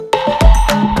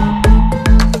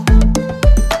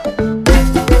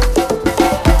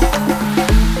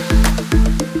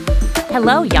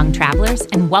Hello, young travelers,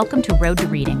 and welcome to Road to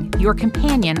Reading, your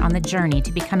companion on the journey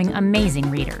to becoming amazing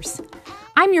readers.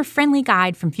 I'm your friendly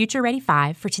guide from Future Ready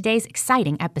 5 for today's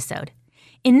exciting episode.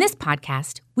 In this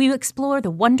podcast, we explore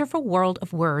the wonderful world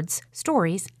of words,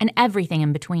 stories, and everything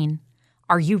in between.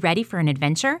 Are you ready for an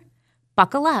adventure?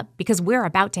 Buckle up because we're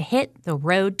about to hit the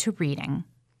road to reading.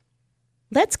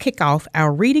 Let's kick off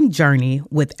our reading journey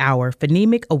with our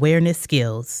phonemic awareness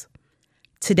skills.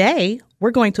 Today, we're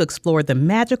going to explore the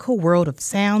magical world of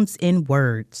sounds in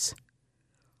words.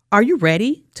 Are you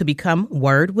ready to become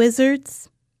word wizards?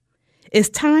 It's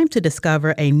time to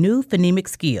discover a new phonemic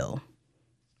skill.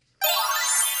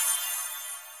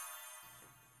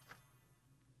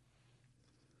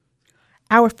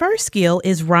 Our first skill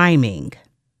is rhyming.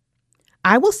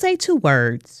 I will say 2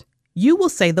 words. You will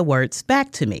say the words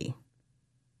back to me.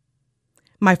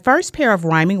 My first pair of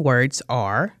rhyming words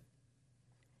are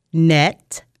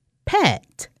net,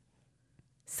 pet.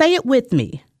 Say it with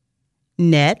me.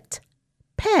 Net,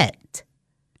 pet.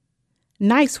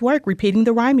 Nice work repeating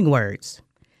the rhyming words.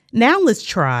 Now let's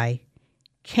try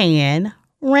can,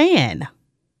 ran.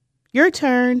 Your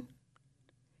turn.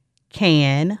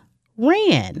 Can,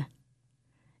 ran.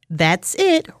 That's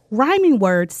it. Rhyming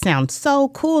words sound so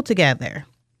cool together.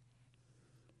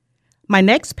 My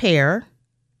next pair,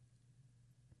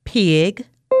 pig,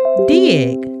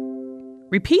 dig.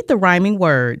 Repeat the rhyming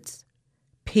words.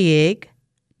 Pig,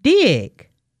 dig.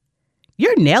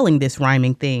 You're nailing this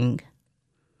rhyming thing.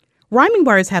 Rhyming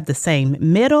words have the same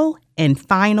middle and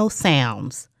final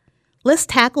sounds. Let's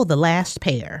tackle the last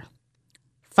pair.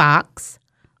 Fox,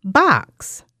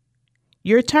 box.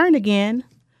 Your turn again.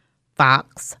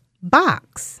 Fox,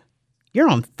 box. You're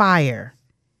on fire.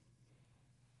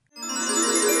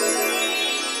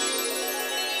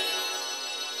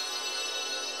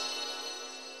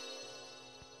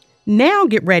 Now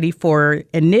get ready for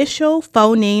initial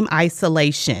phoneme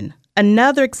isolation,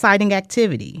 another exciting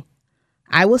activity.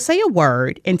 I will say a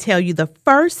word and tell you the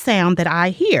first sound that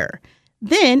I hear.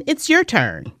 Then it's your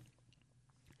turn.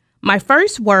 My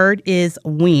first word is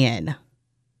win.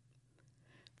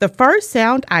 The first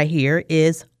sound I hear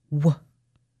is w.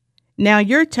 Now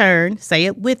your turn, say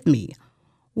it with me.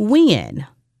 Win.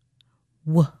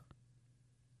 W.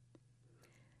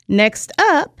 Next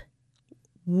up,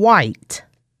 white.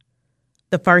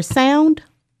 The first sound,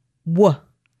 w.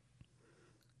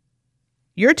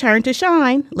 Your turn to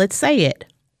shine. Let's say it.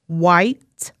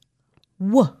 White,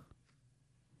 w.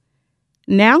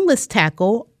 Now let's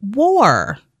tackle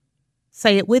war.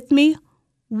 Say it with me.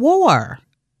 War.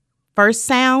 First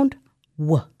sound,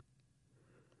 w.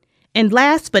 And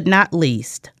last but not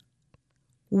least,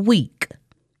 weak.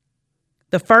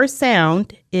 The first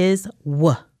sound is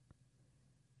w.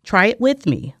 Try it with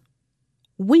me.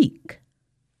 Weak.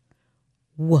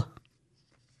 W.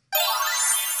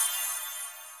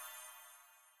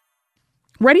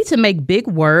 Ready to make big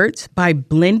words by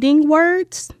blending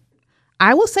words?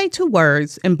 I will say 2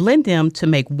 words and blend them to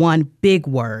make one big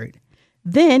word.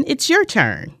 Then it's your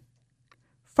turn.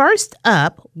 First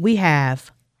up, we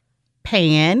have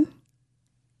pan,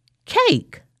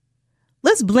 cake.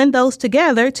 Let's blend those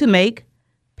together to make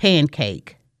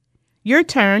pancake. Your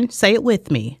turn, say it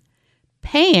with me.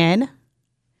 Pan,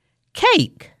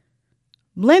 cake.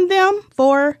 Blend them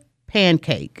for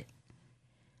pancake.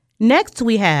 Next,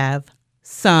 we have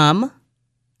some,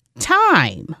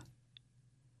 time.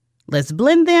 Let's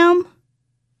blend them.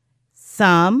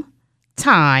 Some,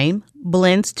 time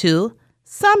blends to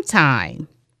sometime.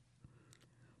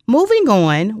 Moving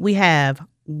on, we have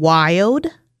wild,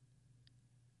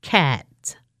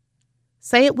 cat.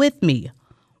 Say it with me.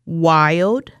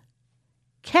 Wild,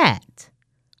 cat.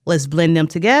 Let's blend them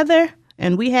together,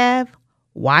 and we have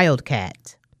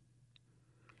wildcat.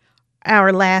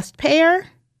 Our last pair,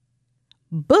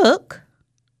 book,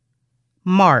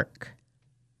 mark.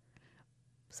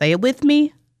 Say it with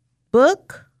me.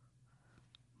 Book,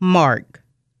 mark.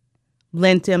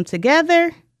 Blend them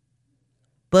together.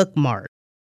 Bookmark.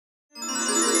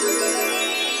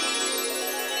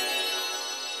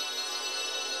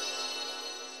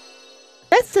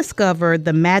 Let's discover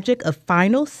the magic of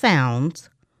final sounds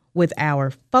with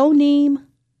our phoneme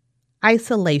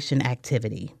isolation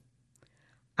activity.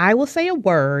 I will say a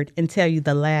word and tell you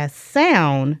the last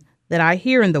sound that I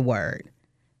hear in the word.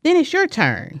 Then it's your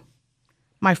turn.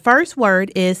 My first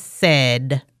word is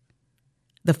said.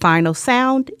 The final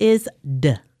sound is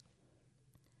d.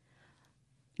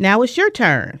 Now it's your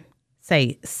turn.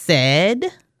 Say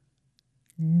said,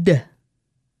 d.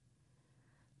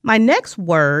 My next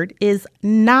word is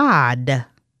nod.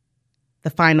 The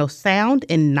final sound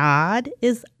in nod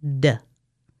is d.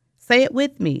 Say it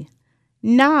with me.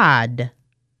 Nod.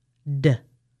 D.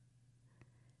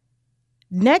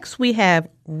 Next, we have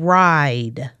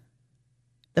ride.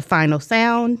 The final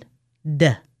sound,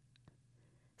 D.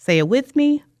 Say it with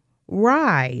me,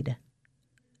 ride.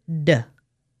 D.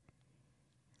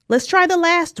 Let's try the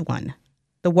last one.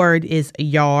 The word is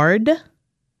yard.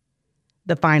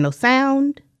 The final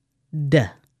sound, D.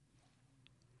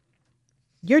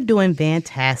 You're doing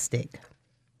fantastic.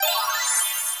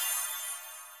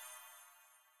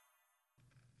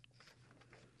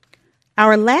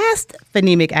 Our last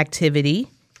phonemic activity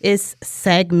is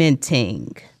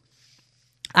segmenting.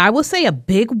 I will say a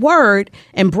big word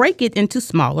and break it into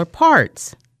smaller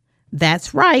parts.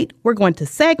 That's right, we're going to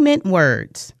segment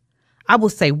words. I will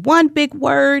say one big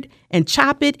word and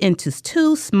chop it into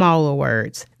two smaller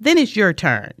words. Then it's your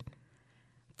turn.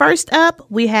 First up,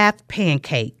 we have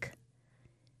pancake.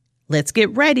 Let's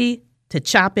get ready to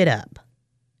chop it up.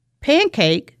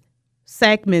 Pancake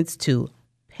segments to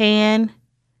pan,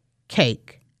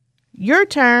 cake. Your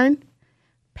turn.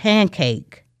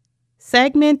 Pancake.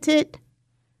 Segmented.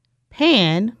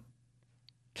 Pan.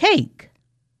 Cake.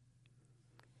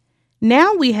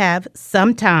 Now we have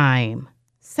sometime.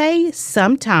 Say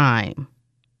sometime.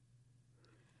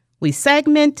 We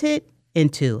segment it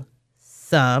into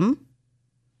some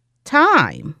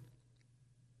time.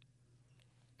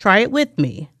 Try it with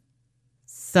me.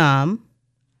 Some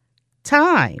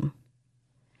time.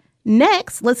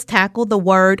 Next, let's tackle the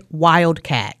word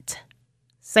wildcat.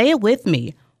 Say it with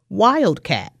me.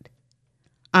 Wildcat.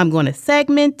 I'm going to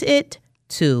segment it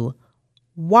to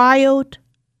wild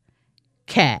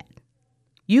cat.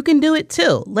 You can do it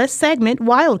too. Let's segment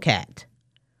wildcat.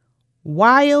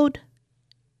 Wild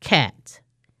cat.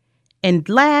 And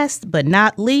last but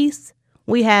not least,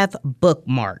 we have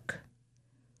bookmark.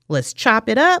 Let's chop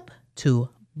it up to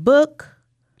bookmark.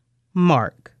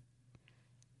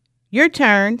 Your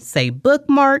turn, say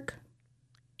bookmark,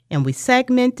 and we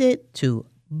segment it to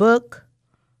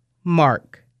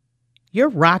bookmark. You're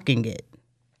rocking it.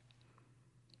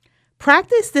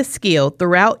 Practice this skill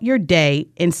throughout your day,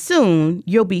 and soon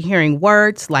you'll be hearing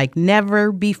words like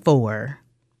never before.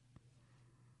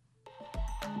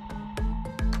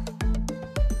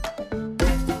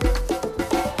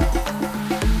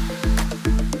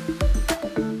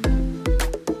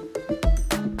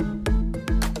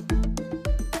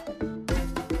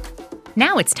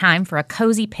 Now it's time for a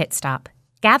cozy pit stop.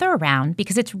 Gather around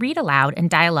because it's read aloud and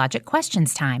dialogic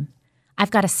questions time. I've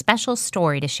got a special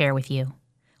story to share with you.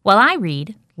 While I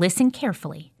read, listen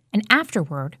carefully, and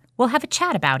afterward, we'll have a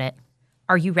chat about it.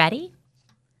 Are you ready?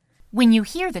 When you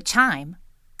hear the chime,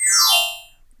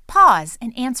 pause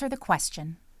and answer the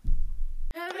question.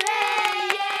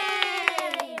 Hooray!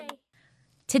 Yay!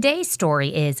 Today's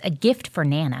story is A Gift for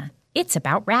Nana. It's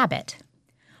about Rabbit.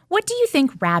 What do you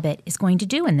think Rabbit is going to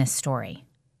do in this story?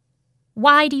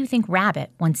 Why do you think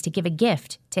Rabbit wants to give a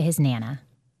gift to his Nana?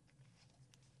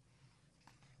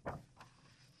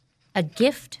 A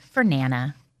Gift for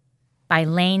Nana by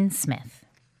Lane Smith.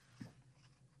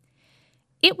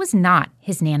 It was not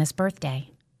his Nana's birthday.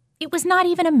 It was not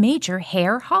even a major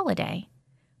hare holiday.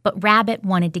 But Rabbit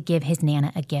wanted to give his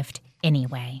Nana a gift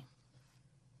anyway.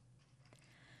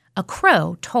 A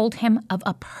crow told him of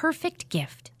a perfect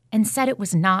gift and said it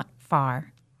was not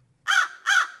far.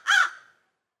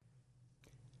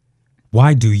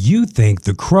 Why do you think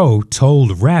the crow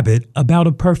told Rabbit about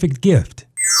a perfect gift?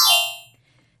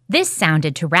 This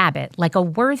sounded to Rabbit like a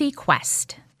worthy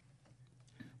quest.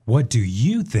 What do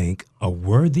you think a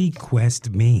worthy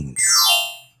quest means?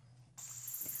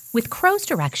 With Crow's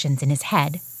directions in his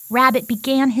head, Rabbit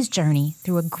began his journey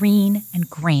through a green and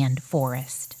grand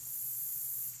forest.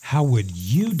 How would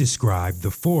you describe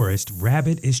the forest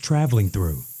Rabbit is traveling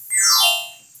through?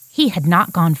 He had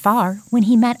not gone far when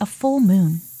he met a full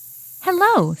moon.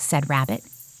 "Hello," said Rabbit.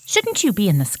 "Shouldn't you be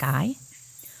in the sky?"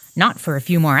 "Not for a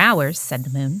few more hours," said the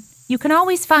moon. "You can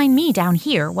always find me down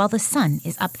here while the sun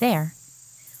is up there."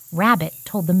 Rabbit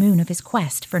told the moon of his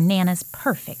quest for Nana's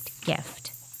perfect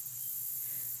gift.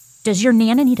 "Does your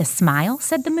Nana need a smile?"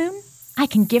 said the moon. "I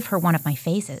can give her one of my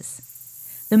faces."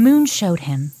 The moon showed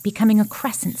him, becoming a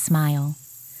crescent smile.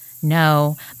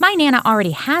 "No, my Nana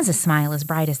already has a smile as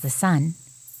bright as the sun."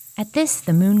 At this,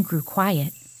 the moon grew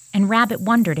quiet, and Rabbit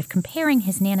wondered if comparing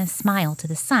his Nana's smile to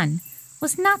the sun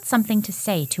was not something to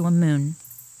say to a moon.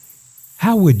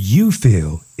 How would you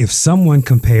feel if someone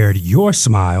compared your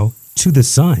smile to the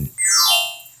sun?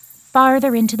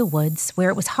 Farther into the woods, where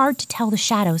it was hard to tell the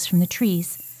shadows from the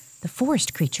trees, the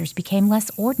forest creatures became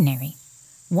less ordinary.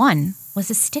 One was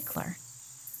a stickler.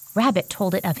 Rabbit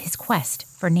told it of his quest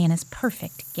for Nana's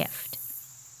perfect gift.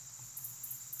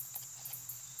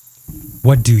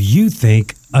 What do you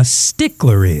think a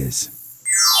stickler is?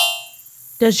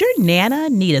 Does your Nana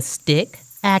need a stick?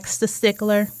 Asked the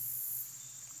stickler.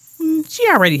 She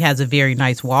already has a very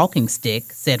nice walking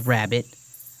stick, said Rabbit.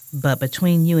 But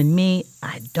between you and me,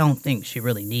 I don't think she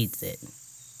really needs it.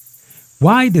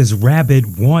 Why does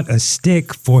Rabbit want a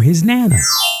stick for his Nana?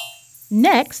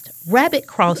 Next, Rabbit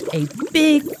crossed a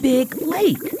big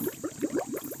lake.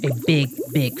 A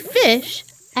big fish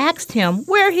asked him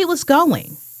where he was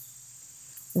going.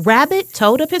 Rabbit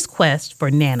told of his quest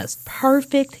for Nana's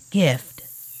perfect gift.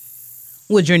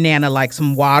 Would your Nana like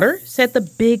some water? Said the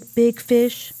big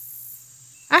fish.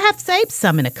 I have saved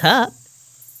some in a cup.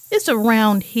 It's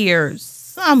around here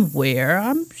somewhere.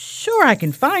 I'm sure I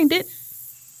can find it.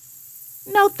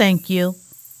 No, thank you.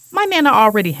 My Nana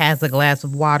already has a glass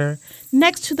of water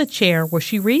next to the chair where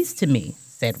she reads to me,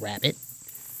 said Rabbit.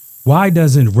 Why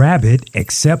doesn't Rabbit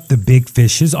accept the big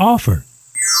fish's offer?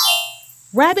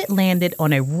 Rabbit landed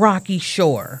on a rocky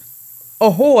shore.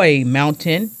 Ahoy,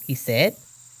 mountain, he said.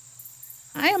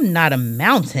 I am not a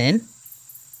mountain.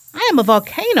 I am a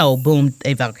volcano, boomed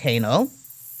a volcano.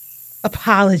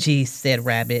 Apologies, said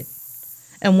Rabbit.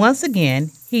 And once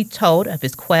again, he told of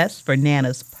his quest for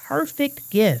Nana's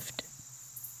perfect gift.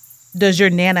 Does your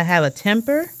Nana have a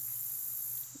temper?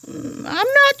 I'm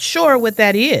not sure what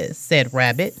that is, said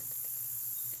Rabbit.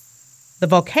 The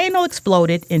volcano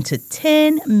exploded into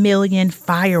 10 million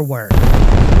fireworks.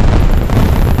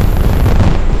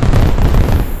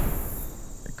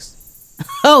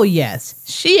 Oh yes,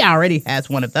 she already has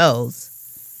one of those.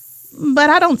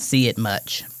 But I don't see it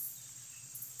much.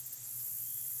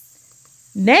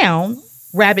 Now,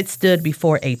 Rabbit stood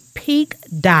before a peak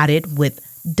dotted with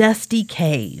dusty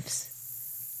caves.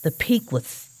 The peak was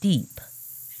steep.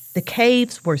 The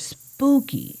caves were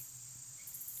spooky.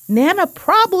 Nana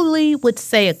probably would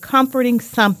say a comforting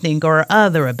something or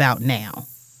other about now,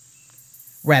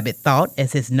 Rabbit thought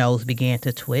as his nose began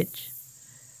to twitch.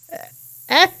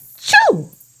 Achoo!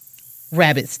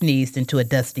 Rabbit sneezed into a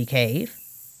dusty cave.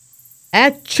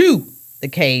 Achoo! The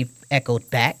cave echoed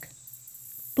back.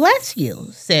 Bless you,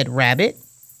 said Rabbit.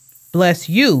 Bless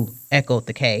you, echoed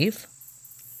the cave.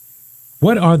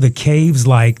 What are the caves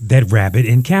like that Rabbit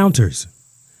encounters?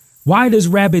 Why does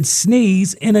Rabbit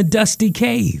sneeze in a dusty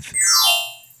cave?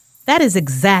 That is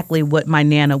exactly what my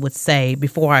Nana would say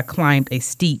before I climbed a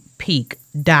steep peak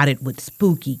dotted with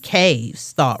spooky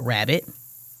caves, thought Rabbit.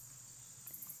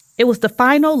 It was the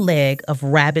final leg of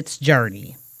Rabbit's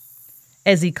journey.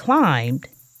 As he climbed,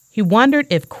 he wondered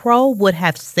if Crow would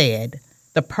have said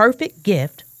the perfect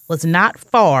gift was not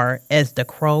far as the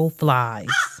crow flies.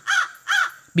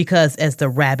 Because as the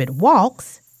rabbit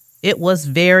walks, it was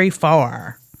very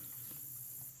far.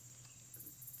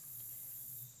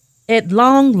 At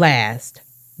long last,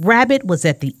 Rabbit was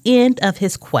at the end of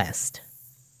his quest.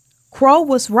 Crow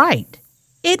was right.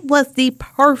 It was the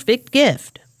perfect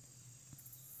gift.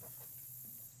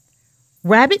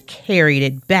 Rabbit carried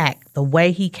it back the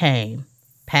way he came,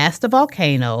 past the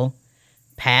volcano,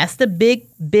 past the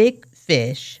big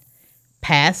fish,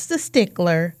 past the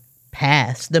stickler,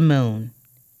 past the moon.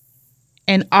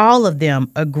 And all of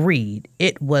them agreed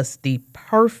it was the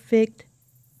perfect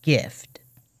gift.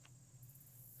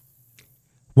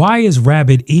 Why is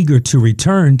Rabbit eager to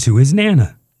return to his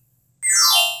Nana?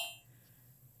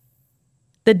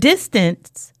 The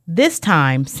distance this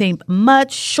time seemed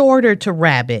much shorter to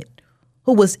Rabbit,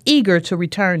 who was eager to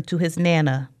return to his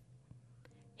Nana.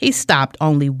 He stopped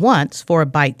only once for a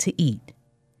bite to eat,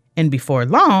 and before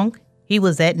long, he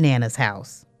was at Nana's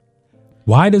house.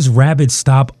 Why does Rabbit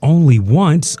stop only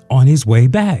once on his way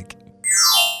back?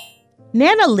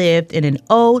 Nana lived in an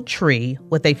old tree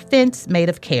with a fence made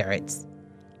of carrots,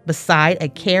 beside a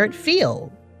carrot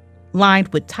field, lined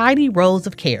with tiny rows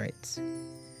of carrots.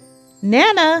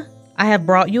 Nana, I have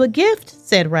brought you a gift,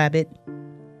 said Rabbit.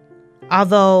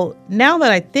 Although, now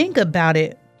that I think about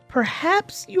it,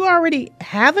 perhaps you already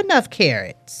have enough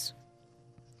carrots.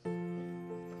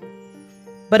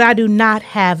 But I do not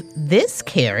have this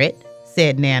carrot,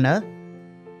 said Nana,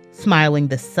 smiling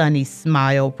the sunny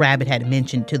smile Rabbit had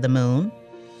mentioned to the moon.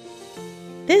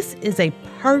 This is a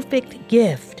perfect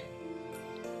gift.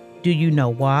 Do you know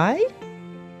why?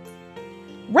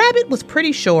 Rabbit was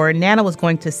pretty sure Nana was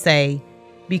going to say,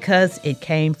 because it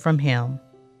came from him.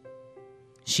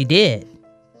 She did.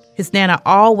 His Nana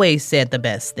always said the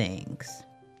best things.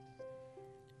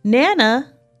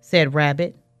 Nana, said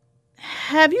Rabbit,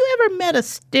 have you ever met a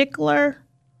stickler?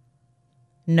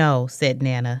 No, said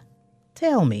Nana.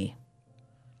 Tell me.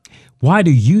 Why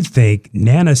do you think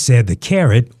Nana said the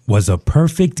carrot was a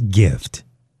perfect gift?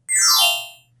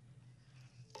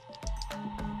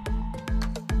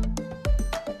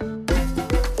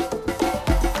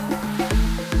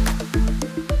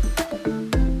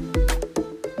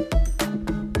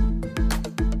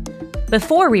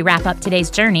 Before we wrap up today's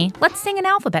journey, let's sing an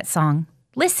alphabet song.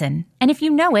 Listen, and if you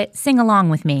know it, sing along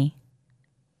with me.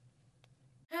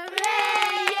 Hooray!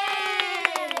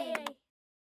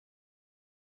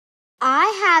 I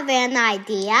have an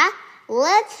idea.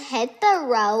 Let's hit the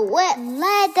road with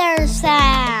letter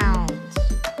sounds.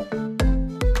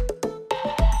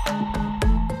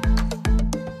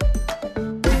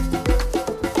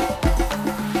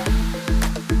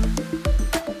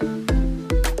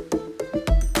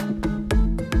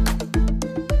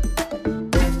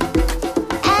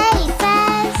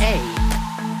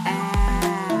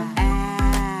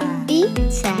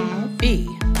 B.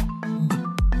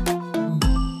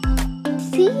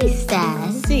 C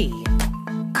says C.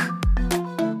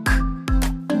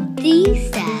 D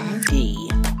says D.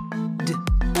 D.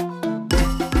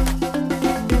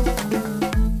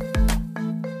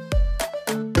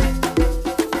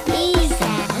 E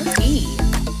says E.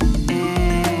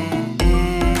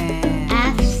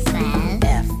 F says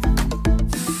F.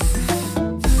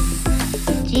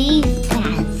 G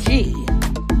says G.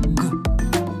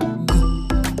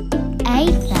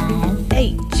 H says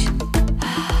H.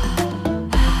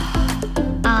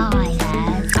 I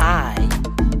says I.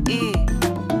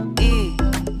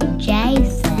 J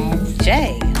says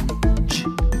J.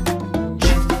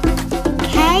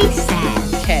 K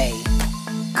says K.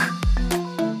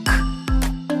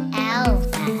 L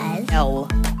says L.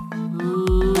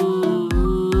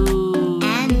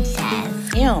 N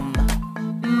says M.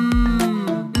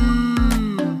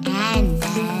 N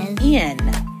says N.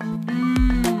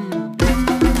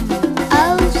 O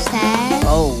says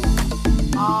O.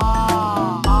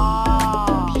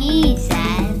 P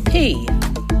says P.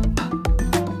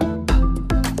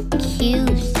 Q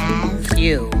says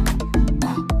Q.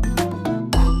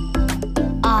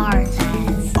 R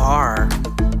says R.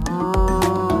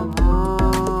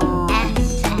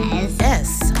 S says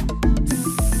S.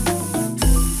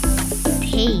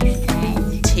 T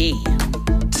says T.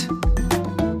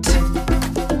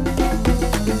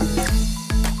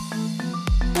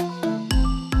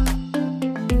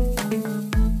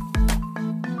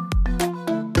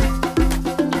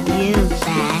 U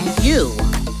says U.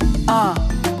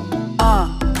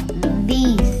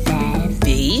 V says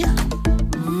V.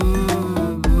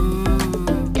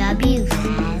 W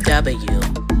says W.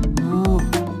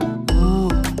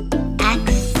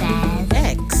 X says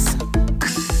X.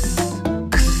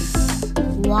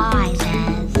 Y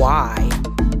says Y.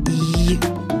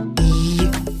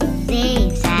 Z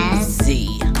says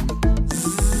Z.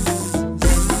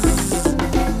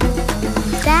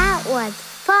 that was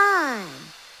fun.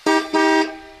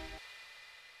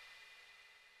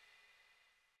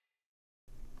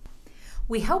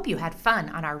 We hope you had fun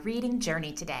on our reading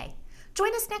journey today.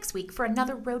 Join us next week for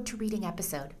another Road to Reading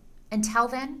episode. Until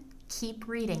then, keep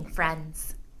reading,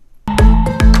 friends.